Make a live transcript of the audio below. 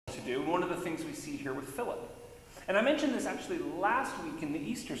do, and one of the things we see here with Philip. And I mentioned this actually last week in the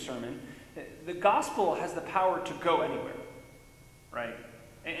Easter sermon. The gospel has the power to go anywhere, right?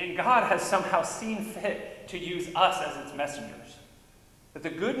 And God has somehow seen fit to use us as its messengers. That the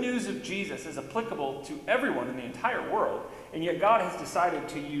good news of Jesus is applicable to everyone in the entire world, and yet God has decided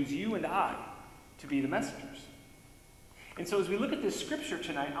to use you and I to be the messengers. And so as we look at this scripture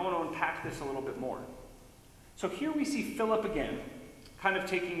tonight, I want to unpack this a little bit more. So here we see Philip again, kind of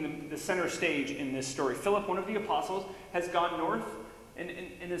taking the center stage in this story. Philip, one of the apostles, has gone north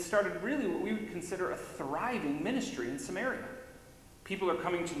and has started really what we would consider a thriving ministry in Samaria. People are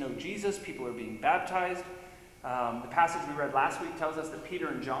coming to know Jesus. People are being baptized. The passage we read last week tells us that Peter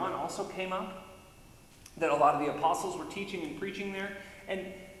and John also came up, that a lot of the apostles were teaching and preaching there,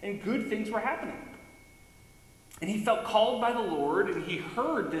 and good things were happening. And he felt called by the Lord, and he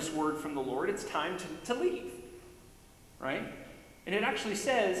heard this word from the Lord. It's time to leave, right? And it actually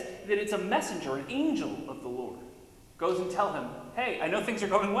says that it's a messenger, an angel of the Lord, goes and tell him, hey, I know things are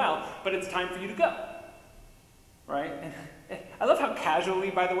going well, but it's time for you to go, right? And I love how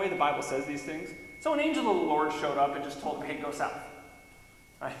casually, by the way, the Bible says these things. So an angel of the Lord showed up and just told him, hey, go south,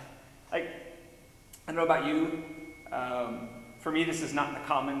 right? Like, I don't know about you. For me, this is not a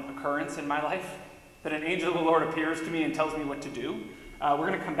common occurrence in my life, that an angel of the Lord appears to me and tells me what to do. We're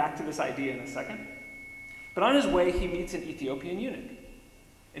going to come back to this idea in a second. But on his way, he meets an Ethiopian eunuch,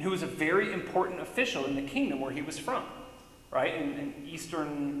 and who was a very important official in the kingdom where he was from, right? In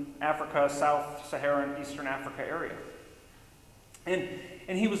Eastern Africa, Sub-Saharan Eastern Africa area.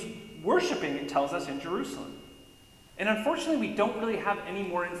 And he was worshiping, it tells us, in Jerusalem. And unfortunately, we don't really have any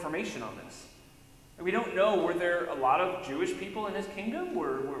more information on this. We don't know, were there a lot of Jewish people in his kingdom?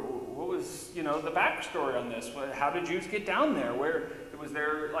 What was, the backstory on this? How did Jews get down there? Was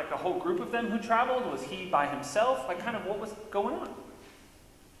there like a whole group of them who traveled? Was he by himself? Like, kind of what was going on?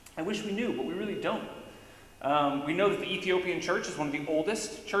 I wish we knew, but we really don't. We know that the Ethiopian church is one of the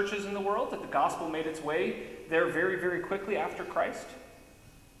oldest churches in the world, that the gospel made its way there very, very quickly after Christ.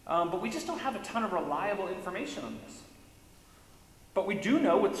 But we just don't have a ton of reliable information on this. But we do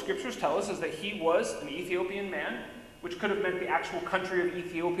know what scriptures tell us is that he was an Ethiopian man, which could have meant the actual country of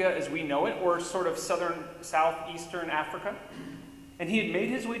Ethiopia as we know it, or sort of southeastern Africa. And he had made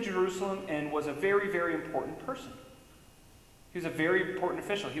his way to Jerusalem and was a very, very important person. He was a very important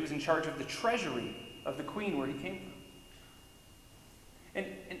official. He was in charge of the treasury of the queen where he came from.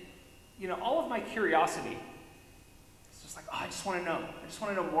 And all of my curiosity, it's just like, I just want to know. I just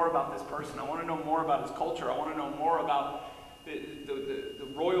want to know more about this person. I want to know more about his culture. I want to know more about the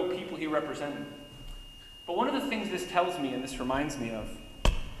royal people he represented. But one of the things this tells me, and this reminds me of,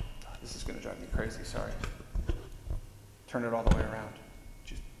 this is going to drive me crazy, sorry. Turn it all the way around.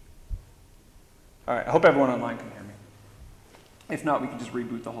 All right, I hope everyone online can hear me. If not, we can just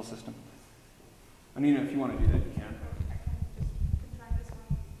reboot the whole system. Anina, if you want to do that, you can.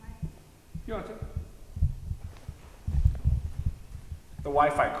 You want to? The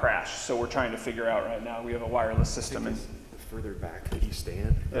Wi-Fi crashed, so we're trying to figure out right now. We have a wireless system. The further back that you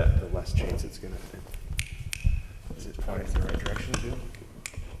stand, yeah, the less chance it's going to fit. Is it pointing in the right direction, too?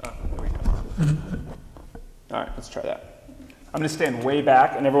 Oh, there we go. All right, let's try that. I'm going to stand way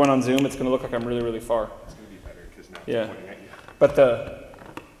back, and everyone on Zoom, it's going to look like I'm really, really far. It's going to be better because now yeah, it's pointing at you. But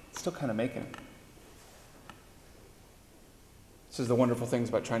it's still kind of making. This is the wonderful things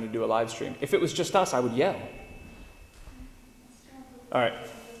about trying to do a live stream. If it was just us, I would yell. All right. Okay.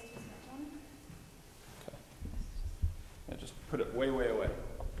 Yeah, just put it way, way away.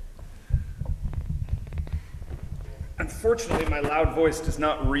 Unfortunately, my loud voice does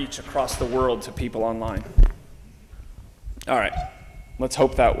not reach across the world to people online. All right. Let's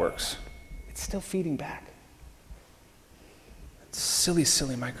hope that works. It's still feeding back. It's a silly,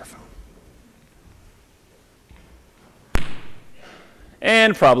 silly microphone.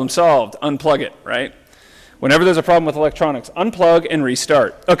 And problem solved. Unplug it, right? Whenever there's a problem with electronics, unplug and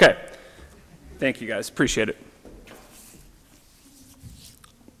restart. Okay. Thank you, guys. Appreciate it.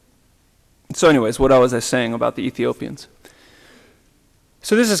 So anyways, what was I saying about the Ethiopians?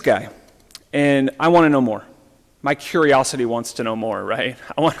 So there's this guy, and I want to know more. My curiosity wants to know more, right?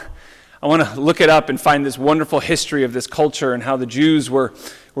 I want to look it up and find this wonderful history of this culture and how the Jews were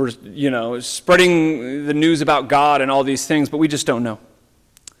spreading the news about God and all these things, but we just don't know.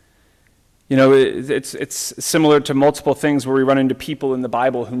 It's similar to multiple things where we run into people in the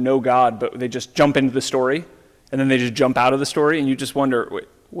Bible who know God, but they just jump into the story, and then they just jump out of the story, and you just wonder,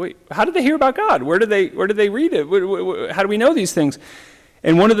 wait, how did they hear about God? Where did they read it? How do we know these things?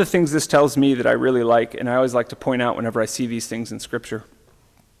 And one of the things this tells me that I really like, and I always like to point out whenever I see these things in Scripture,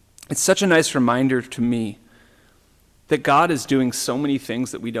 it's such a nice reminder to me that God is doing so many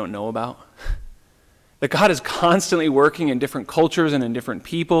things that we don't know about? That God is constantly working in different cultures and in different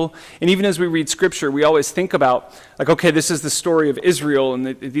people. And even as we read Scripture, we always think about, like, okay, this is the story of Israel, and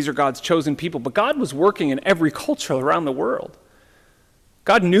these are God's chosen people. But God was working in every culture around the world.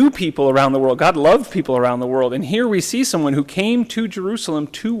 God knew people around the world. God loved people around the world. And here we see someone who came to Jerusalem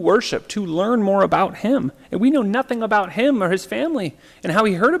to worship, to learn more about him. And we know nothing about him or his family and how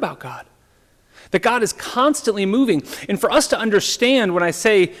he heard about God. That God is constantly moving. And for us to understand when I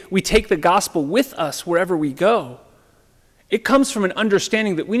say we take the gospel with us wherever we go, it comes from an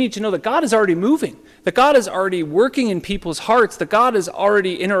understanding that we need to know that God is already moving, that God is already working in people's hearts, that God is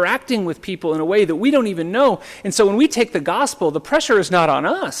already interacting with people in a way that we don't even know. And so when we take the gospel, the pressure is not on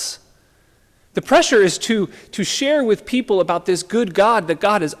us. The pressure is to share with people about this good God that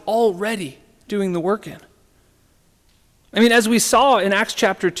God is already doing the work in. I mean, as we saw in Acts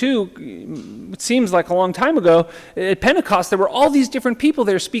chapter 2, it seems like a long time ago, at Pentecost, there were all these different people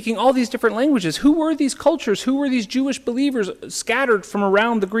there speaking all these different languages. Who were these cultures? Who were these Jewish believers scattered from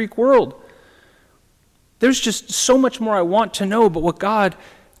around the Greek world? There's just so much more I want to know, but what God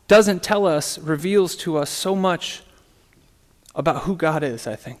doesn't tell us reveals to us so much about who God is,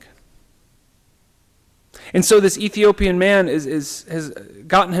 I think. And so this Ethiopian man has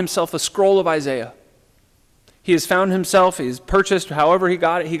gotten himself a scroll of Isaiah. He has found himself, he's purchased, however he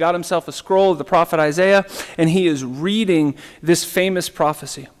got it, he got himself a scroll of the prophet Isaiah, and he is reading this famous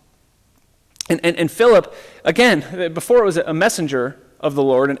prophecy. And Philip, again, before it was a messenger of the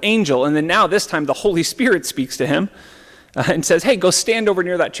Lord, an angel, and then now this time the Holy Spirit speaks to him and says, hey, go stand over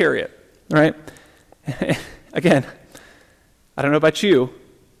near that chariot, right? Again, I don't know about you,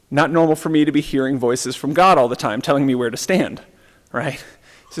 not normal for me to be hearing voices from God all the time telling me where to stand, right?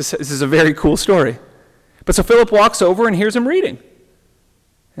 This is a very cool story. But so Philip walks over and hears him reading.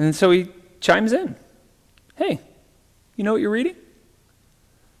 And so he chimes in. Hey, you know what you're reading?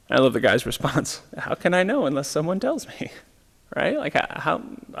 And I love the guy's response. How can I know unless someone tells me? Right? Like, how?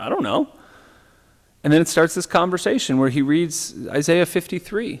 I don't know. And then it starts this conversation where he reads Isaiah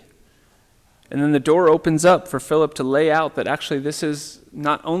 53. And then the door opens up for Philip to lay out that actually this is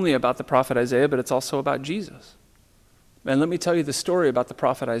not only about the prophet Isaiah, but it's also about Jesus. And let me tell you the story about the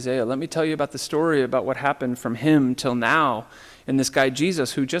prophet Isaiah. Let me tell you about the story about what happened from him till now in this guy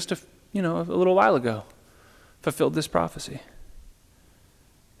Jesus who just a little while ago fulfilled this prophecy.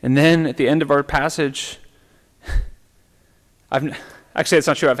 And then at the end of our passage, actually it's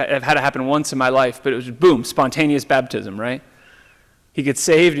not true. I've had it happen once in my life, but it was boom, spontaneous baptism, right? He gets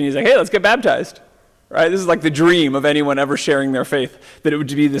saved and he's like, hey, let's get baptized. Right? This is like the dream of anyone ever sharing their faith, that it would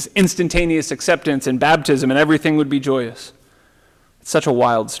be this instantaneous acceptance and baptism and everything would be joyous. It's such a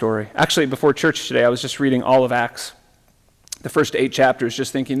wild story. Actually, before church today, I was just reading all of Acts, the first 8 chapters,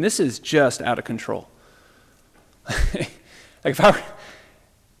 just thinking, this is just out of control. Like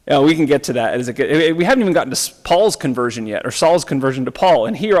we can get to that. We haven't even gotten to Paul's conversion yet, or Saul's conversion to Paul.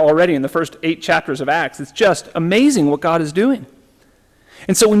 And here already in the first 8 chapters of Acts, it's just amazing what God is doing.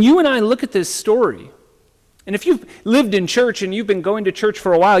 And so when you and I look at this story, and if you've lived in church and you've been going to church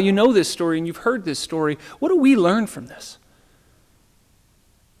for a while, you know this story and you've heard this story. What do we learn from this?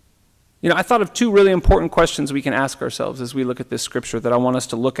 I thought of 2 really important questions we can ask ourselves as we look at this scripture that I want us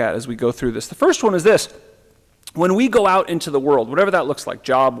to look at as we go through this. The first one is this. When we go out into the world, whatever that looks like,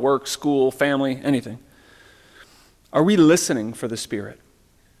 job, work, school, family, anything, are we listening for the Spirit?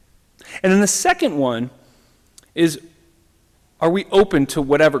 And then the second one is, are we open to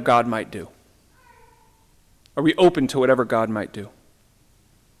whatever God might do? Are we open to whatever God might do?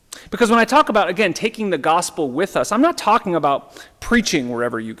 Because when I talk about, again, taking the gospel with us, I'm not talking about preaching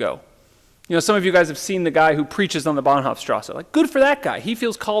wherever you go. Some of you guys have seen the guy who preaches on the Bahnhofstrasse. Like, good for that guy. He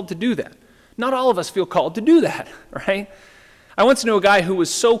feels called to do that. Not all of us feel called to do that, right? I once knew a guy who was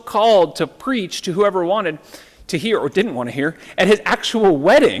so called to preach to whoever wanted to hear or didn't want to hear at his actual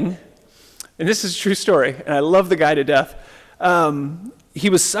wedding, and this is a true story, and I love the guy to death. He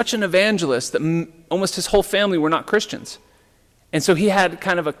was such an evangelist that almost his whole family were not Christians. And so he had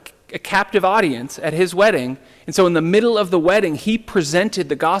kind of a captive audience at his wedding. And so in the middle of the wedding, he presented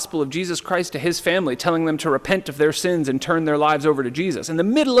the gospel of Jesus Christ to his family, telling them to repent of their sins and turn their lives over to Jesus in the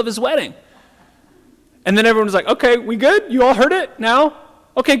middle of his wedding. And then everyone was like, okay, we good? You all heard it now?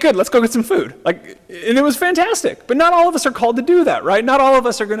 Okay, good, let's go get some food. And it was fantastic. But not all of us are called to do that, right? Not all of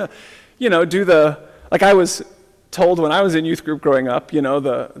us are going to, do I was told when I was in youth group growing up,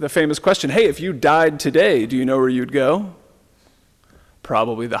 the famous question, hey, if you died today, do you know where you'd go?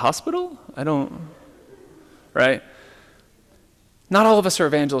 Probably the hospital? Right? Not all of us are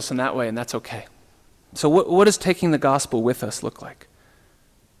evangelists in that way, and that's okay. So what does taking the gospel with us look like?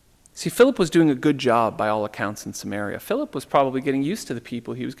 See, Philip was doing a good job by all accounts in Samaria. Philip was probably getting used to the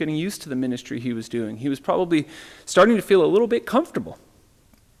people. He was getting used to the ministry he was doing. He was probably starting to feel a little bit comfortable.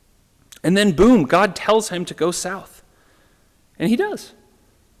 And then boom, God tells him to go south. And he does.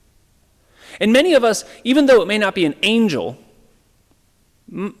 And many of us, even though it may not be an angel,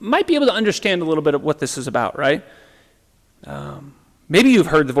 might be able to understand a little bit of what this is about, right? Maybe you've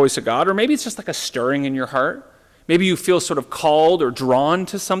heard the voice of God, or maybe it's just like a stirring in your heart. Maybe you feel sort of called or drawn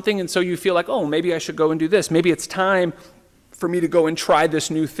to something, and so you feel like, oh, maybe I should go and do this. Maybe it's time for me to go and try this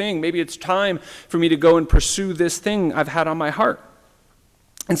new thing. Maybe it's time for me to go and pursue this thing I've had on my heart.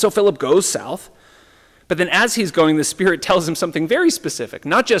 And so Philip goes south, but then as he's going, the Spirit tells him something very specific.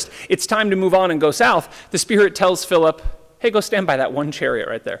 Not just, it's time to move on and go south. The Spirit tells Philip, hey, go stand by that one chariot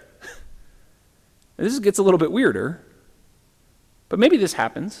right there. And this gets a little bit weirder, but maybe this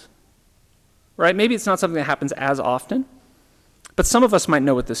happens. Right? Maybe it's not something that happens as often, but some of us might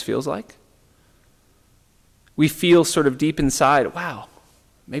know what this feels like. We feel sort of deep inside, wow,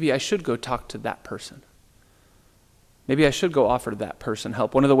 maybe I should go talk to that person. Maybe I should go offer that person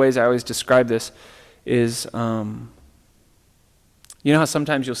help. One of the ways I always describe this is, you know how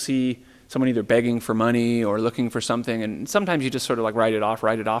sometimes you'll see someone either begging for money or looking for something, and sometimes you just sort of like write it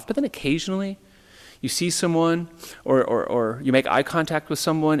off, but then occasionally you see someone or you make eye contact with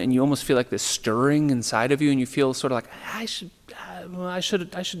someone and you almost feel like this stirring inside of you, and you feel sort of like, I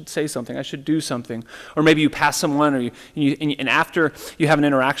should say something, I should do something. Or maybe you pass someone and after you have an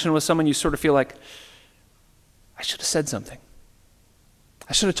interaction with someone, you sort of feel like, I should have said something.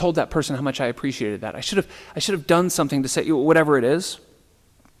 I should have told that person how much I appreciated that. I should have done something to say, whatever it is.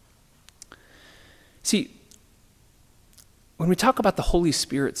 See, when we talk about the Holy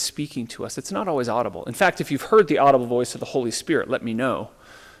Spirit speaking to us, it's not always audible. In fact, if you've heard the audible voice of the Holy Spirit, let me know.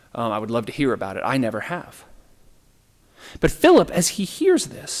 I would love to hear about it. I never have. But Philip, as he hears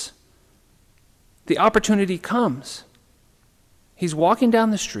this, the opportunity comes. He's walking down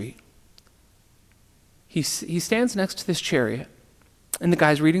the street. He stands next to this chariot, and the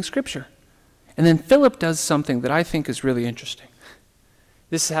guy's reading Scripture. And then Philip does something that I think is really interesting.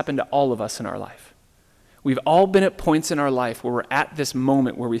 This has happened to all of us in our life. We've all been at points in our life where we're at this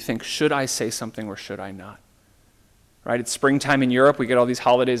moment where we think, should I say something or should I not? Right? It's springtime in Europe. We get all these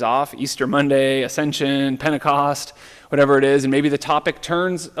holidays off, Easter Monday, Ascension, Pentecost, whatever it is. And maybe the topic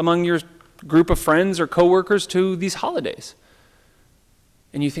turns among your group of friends or coworkers to these holidays.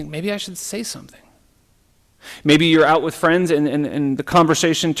 And you think, maybe I should say something. Maybe you're out with friends and the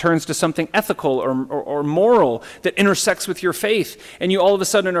conversation turns to something ethical or moral that intersects with your faith. And you all of a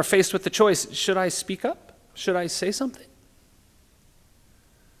sudden are faced with the choice, should I speak up? Should I say something?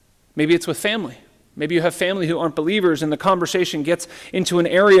 Maybe it's with family. Maybe you have family who aren't believers and the conversation gets into an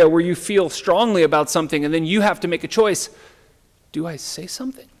area where you feel strongly about something and then you have to make a choice. Do I say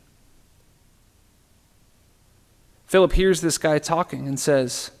something? Philip hears this guy talking and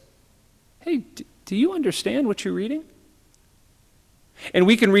says, hey, do you understand what you're reading? And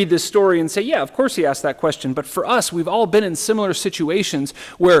we can read this story and say, yeah, of course he asked that question. But for us, we've all been in similar situations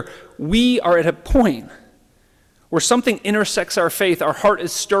where we are at a point where something intersects our faith, our heart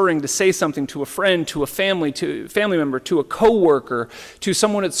is stirring to say something to a friend, to a family member, to a coworker, to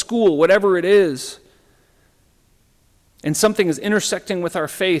someone at school, whatever it is. And something is intersecting with our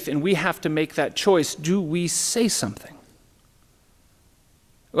faith, and we have to make that choice. Do we say something?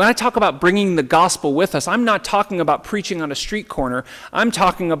 When I talk about bringing the gospel with us, I'm not talking about preaching on a street corner. I'm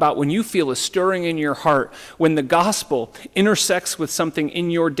talking about when you feel a stirring in your heart, when the gospel intersects with something in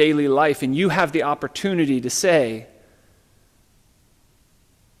your daily life, and you have the opportunity to say,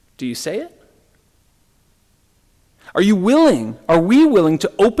 do you say it? Are we willing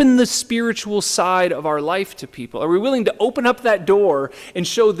to open the spiritual side of our life to people? Are we willing to open up that door and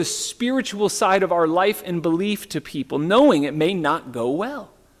show the spiritual side of our life and belief to people, knowing it may not go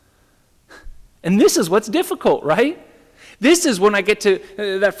well? And this is what's difficult, right? This is when I get to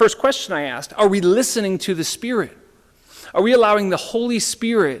that first question I asked. Are we listening to the Spirit? Are we allowing the Holy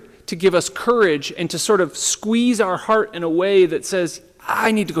Spirit to give us courage and to sort of squeeze our heart in a way that says,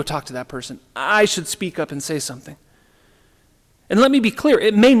 I need to go talk to that person. I should speak up and say something. And let me be clear,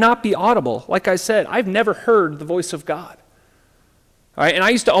 it may not be audible. Like I said, I've never heard the voice of God. All right, and I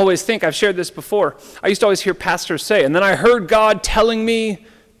used to always think, I've shared this before, I used to always hear pastors say, and then I heard God telling me,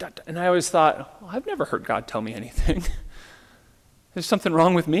 and I always thought, well, I've never heard God tell me anything. There's something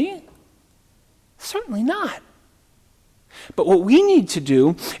wrong with me? Certainly not. But what we need to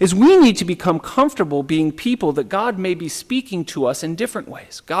do is we need to become comfortable being people that God may be speaking to us in different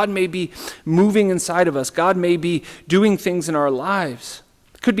ways. God may be moving inside of us. God may be doing things in our lives.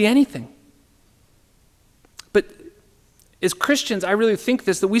 It could be anything. But as Christians, I really think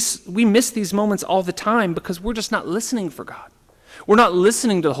this, that we miss these moments all the time because we're just not listening for God. We're not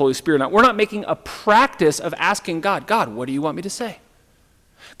listening to the Holy Spirit. We're not making a practice of asking God, God, what do you want me to say?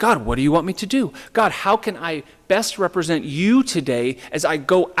 God, what do you want me to do? God, how can I best represent you today as I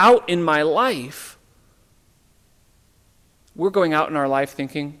go out in my life? We're going out in our life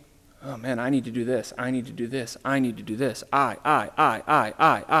thinking, oh man, I need to do this. I need to do this. I need to do this. I.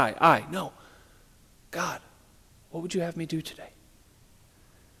 No. God, what would you have me do today?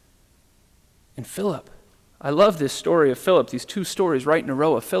 And Philip, I love this story of Philip, these two stories right in a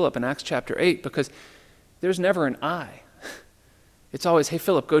row of Philip in Acts chapter 8, because there's never an I. It's always, hey,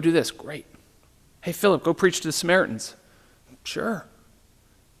 Philip, go do this. Great. Hey, Philip, go preach to the Samaritans. Sure.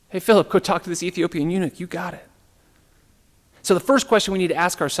 Hey, Philip, go talk to this Ethiopian eunuch. You got it. So the first question we need to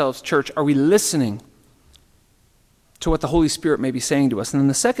ask ourselves, church, are we listening to what the Holy Spirit may be saying to us? And then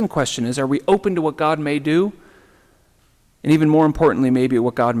the second question is, are we open to what God may do? And even more importantly, maybe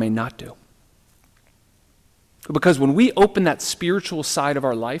what God may not do. Because when we open that spiritual side of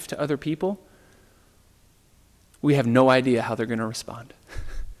our life to other people, we have no idea how they're going to respond.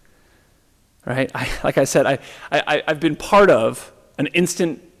 Right? Like I said, I've been part of an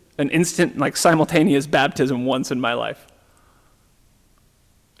instant, like simultaneous baptism once in my life.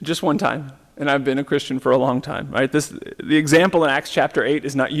 Just one time. And I've been a Christian for a long time. Right? The example in Acts chapter 8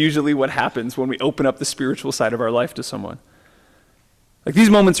 is not usually what happens when we open up the spiritual side of our life to someone. Like, these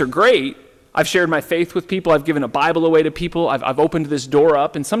moments are great. I've shared my faith with people. I've given a Bible away to people. I've opened this door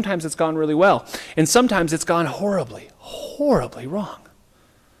up, and sometimes it's gone really well. And sometimes it's gone horribly, horribly wrong.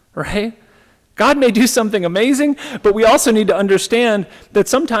 Right? God may do something amazing, but we also need to understand that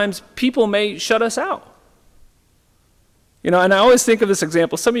sometimes people may shut us out. And I always think of this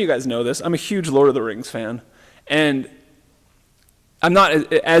example. Some of you guys know this. I'm a huge Lord of the Rings fan. And I'm not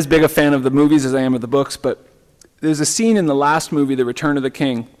as big a fan of the movies as I am of the books, but there's a scene in the last movie, The Return of the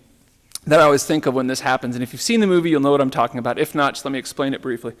King, that I always think of when this happens. And if you've seen the movie, you'll know what I'm talking about. If not, just let me explain it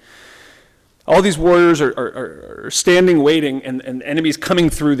briefly. All these warriors are standing waiting, and enemies coming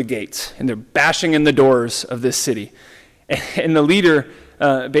through the gates, and they're bashing in the doors of this city. And the leader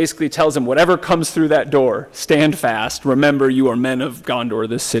basically tells them, whatever comes through that door, stand fast. Remember, you are men of Gondor,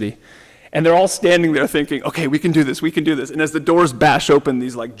 this city. And they're all standing there thinking, okay, we can do this, we can do this. And as the doors bash open,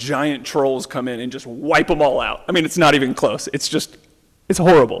 these like giant trolls come in and just wipe them all out. I mean, it's not even close. It's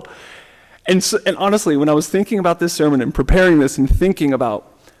horrible. And honestly, when I was thinking about this sermon and preparing this and thinking about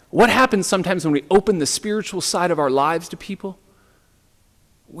what happens sometimes when we open the spiritual side of our lives to people,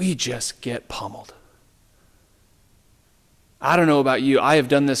 we just get pummeled. I don't know about you. I have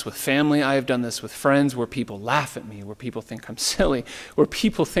done this with family. I have done this with friends where people laugh at me, where people think I'm silly, where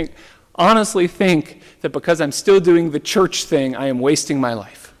people honestly think that because I'm still doing the church thing, I am wasting my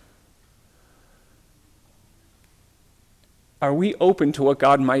life. Are we open to what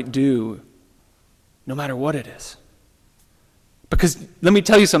God might do no matter what it is? Because let me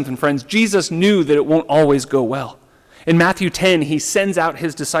tell you something, friends. Jesus knew that it won't always go well. In Matthew 10, he sends out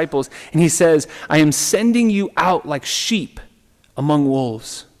his disciples and he says, I am sending you out like sheep among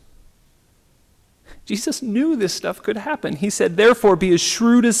wolves. Jesus knew this stuff could happen. He said, therefore, be as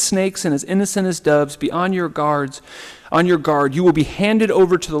shrewd as snakes and as innocent as doves. Be on your guard. You will be handed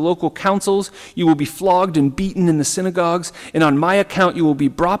over to the local councils. You will be flogged and beaten in the synagogues. And on my account, you will be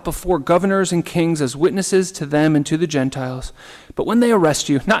brought before governors and kings as witnesses to them and to the Gentiles. But when they arrest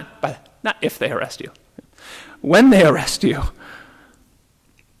you, not if they arrest you, when they arrest you,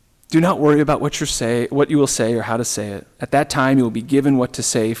 do not worry about what you will say or how to say it. At that time you will be given what to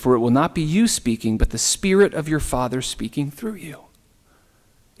say, for it will not be you speaking, but the Spirit of your Father speaking through you.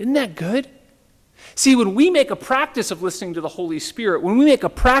 Isn't that good? See, when we make a practice of listening to the Holy Spirit, when we make a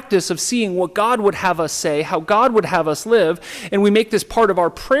practice of seeing what God would have us say, how God would have us live, and we make this part of our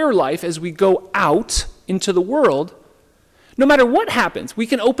prayer life as we go out into the world, no matter what happens, we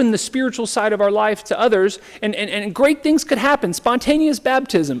can open the spiritual side of our life to others, and great things could happen. Spontaneous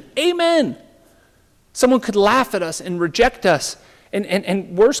baptism. Amen. Someone could laugh at us and reject us,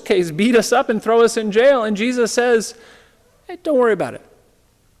 and worst case, beat us up and throw us in jail. And Jesus says, hey, don't worry about it.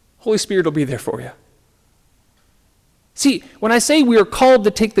 Holy Spirit will be there for you. See, when I say we are called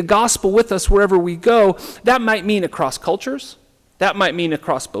to take the gospel with us wherever we go, that might mean across cultures. That might mean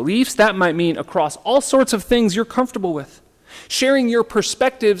across beliefs. That might mean across all sorts of things you're comfortable with. Sharing your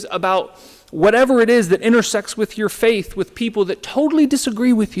perspectives about whatever it is that intersects with your faith with people that totally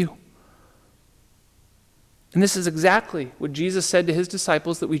disagree with you. And this is exactly what Jesus said to his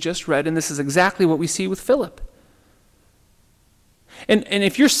disciples that we just read, and this is exactly what we see with Philip. And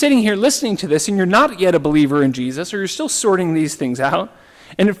if you're sitting here listening to this and you're not yet a believer in Jesus, or you're still sorting these things out,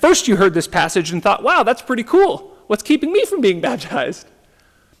 and at first you heard this passage and thought, wow, that's pretty cool. What's keeping me from being baptized?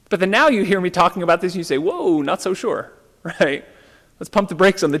 But then now you hear me talking about this and you say, whoa, not so sure, right? Let's pump the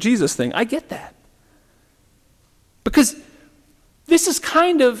brakes on the Jesus thing. I get that. Because this is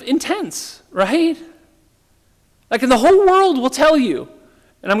kind of intense, right? Like, and the whole world will tell you,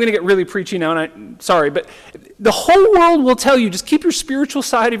 and I'm going to get really preachy now, and I'm sorry, but the whole world will tell you, just keep your spiritual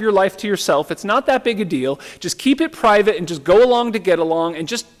side of your life to yourself. It's not that big a deal. Just keep it private and just go along to get along, and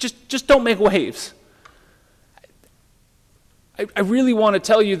just don't make waves. I really want to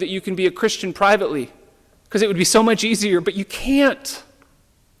tell you that you can be a Christian privately, because it would be so much easier, but you can't.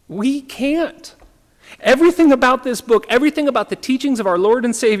 We can't. Everything about this book, everything about the teachings of our Lord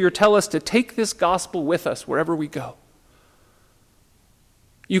and Savior tell us to take this gospel with us wherever we go.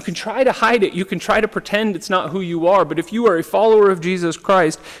 You can try to hide it. You can try to pretend it's not who you are. But if you are a follower of Jesus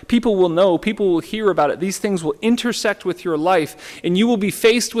Christ, people will know, people will hear about it. These things will intersect with your life, and you will be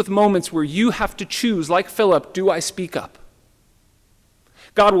faced with moments where you have to choose, like Philip, do I speak up?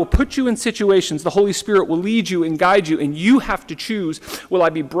 God will put you in situations, the Holy Spirit will lead you and guide you, and you have to choose, will I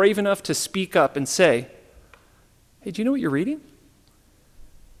be brave enough to speak up and say, hey, do you know what you're reading?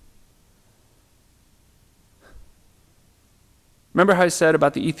 Remember how I said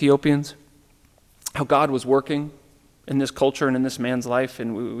about the Ethiopians? How God was working in this culture and in this man's life,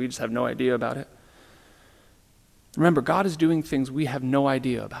 and we just have no idea about it. Remember, God is doing things we have no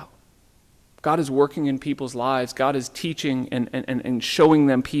idea about. God is working in people's lives. God is teaching and showing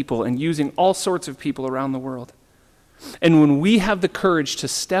them people and using all sorts of people around the world. And when we have the courage to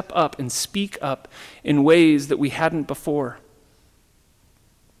step up and speak up in ways that we hadn't before,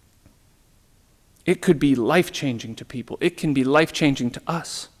 it could be life-changing to people. It can be life-changing to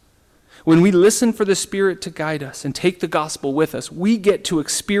us. When we listen for the Spirit to guide us and take the gospel with us, we get to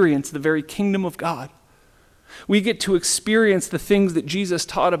experience the very kingdom of God. We get to experience the things that Jesus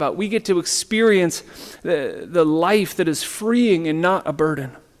taught about. We get to experience the life that is freeing and not a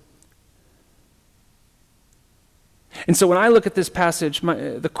burden. And so when I look at this passage,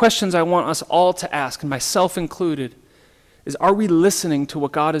 the questions I want us all to ask, and myself included, is, are we listening to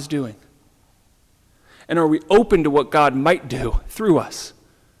what God is doing? And are we open to what God might do through us?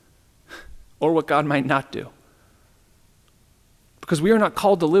 Or what God might not do? Because we are not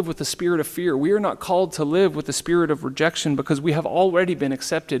called to live with the spirit of fear. We are not called to live with the spirit of rejection, because we have already been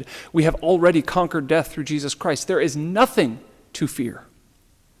accepted. We have already conquered death through Jesus Christ. There is nothing to fear.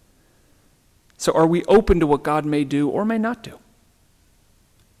 So are we open to what God may do or may not do?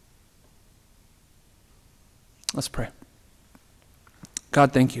 Let's pray.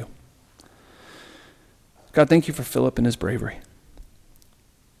 God, thank you. God, thank you for Philip and his bravery.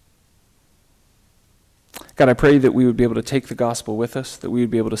 God, I pray that we would be able to take the gospel with us, that we would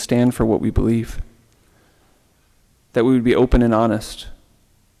be able to stand for what we believe, that we would be open and honest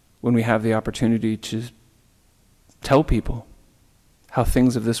when we have the opportunity to tell people how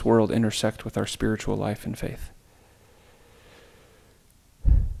things of this world intersect with our spiritual life and faith.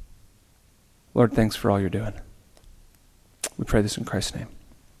 Lord, thanks for all you're doing. We pray this in Christ's name.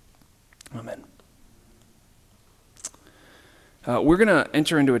 Amen. We're going to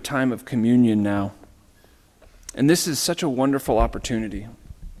enter into a time of communion now. And this is such a wonderful opportunity.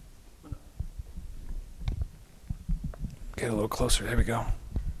 Get a little closer. There we go.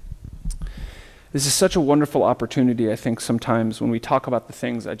 This is such a wonderful opportunity, I think, sometimes when we talk about the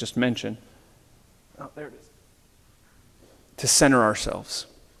things I just mentioned. Oh, there it is. To center ourselves.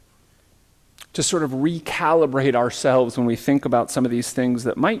 To sort of recalibrate ourselves when we think about some of these things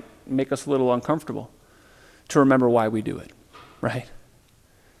that might make us a little uncomfortable. To remember why we do it, right?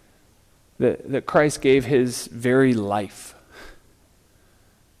 That Christ gave his very life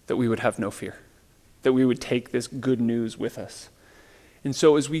that we would have no fear, that we would take this good news with us. And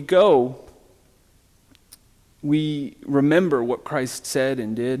so as we go, we remember what Christ said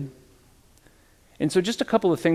and did. And so just a couple of things